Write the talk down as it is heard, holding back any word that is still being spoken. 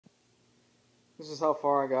This is how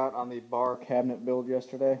far I got on the bar cabinet build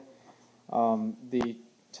yesterday. The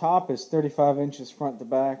top is 35 inches front to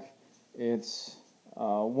back. It's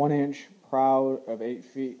 1 inch proud of 8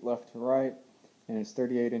 feet left to right, and it's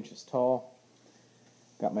 38 inches tall.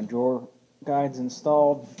 Got my drawer guides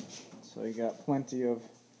installed, so you got plenty of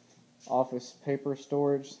office paper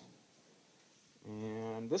storage.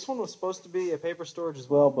 And this one was supposed to be a paper storage as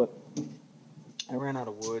well, but I ran out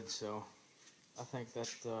of wood, so I think that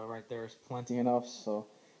right there is plenty enough. So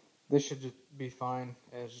this should just be fine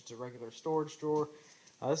as just a regular storage drawer.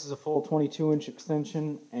 This is a full 22-inch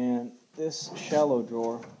extension, and this shallow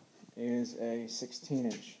drawer is a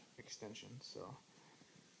 16-inch extension. So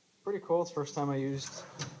pretty cool. It's the first time I used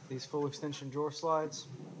these full extension drawer slides.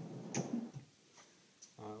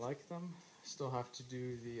 I like them. Still have to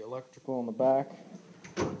do the electrical in the back,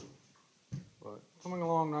 but coming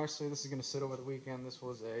along nicely. This is going to sit over the weekend. This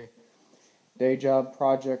was a day job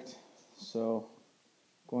project, so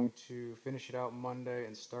going to finish it out Monday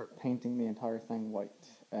and start painting the entire thing white.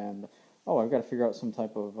 And I've got to figure out some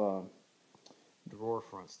type of drawer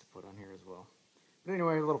fronts to put on here as well. But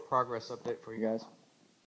anyway, a little progress update for you guys.